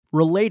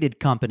Related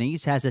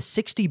Companies has a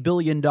 $60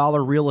 billion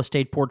real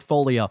estate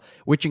portfolio,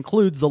 which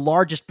includes the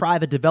largest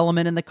private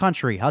development in the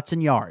country,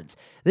 Hudson Yards.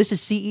 This is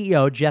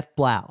CEO Jeff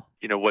Blau.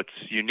 What's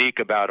unique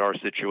about our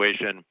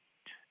situation,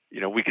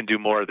 we can do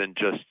more than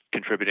just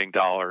contributing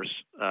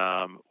dollars.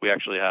 We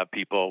actually have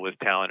people with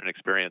talent and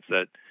experience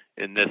that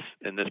in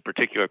this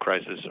particular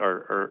crisis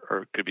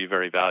are could be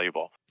very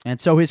valuable. And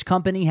so his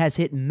company has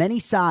hit many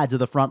sides of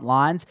the front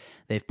lines.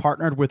 They've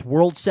partnered with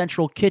World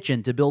Central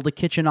Kitchen to build a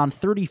kitchen on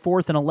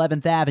 34th and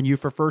 11th Avenue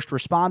for first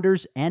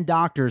responders and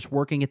doctors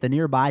working at the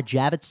nearby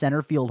Javits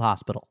Center Field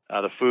Hospital.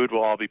 The food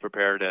will all be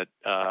prepared at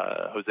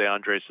Jose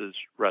Andres'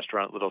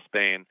 restaurant, Little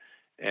Spain,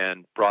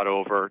 and brought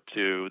over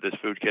to this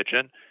food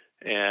kitchen.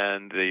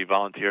 And the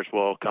volunteers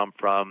will come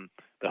from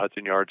the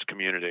Hudson Yards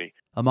community.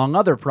 Among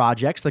other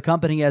projects, the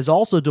company has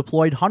also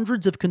deployed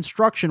hundreds of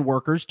construction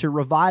workers to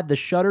revive the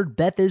shuttered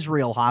Beth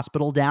Israel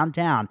Hospital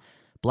downtown.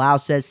 Blau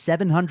says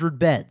 700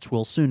 beds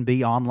will soon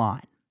be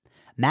online.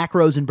 Mac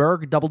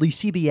Rosenberg,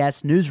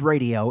 WCBS News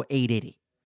Radio 880.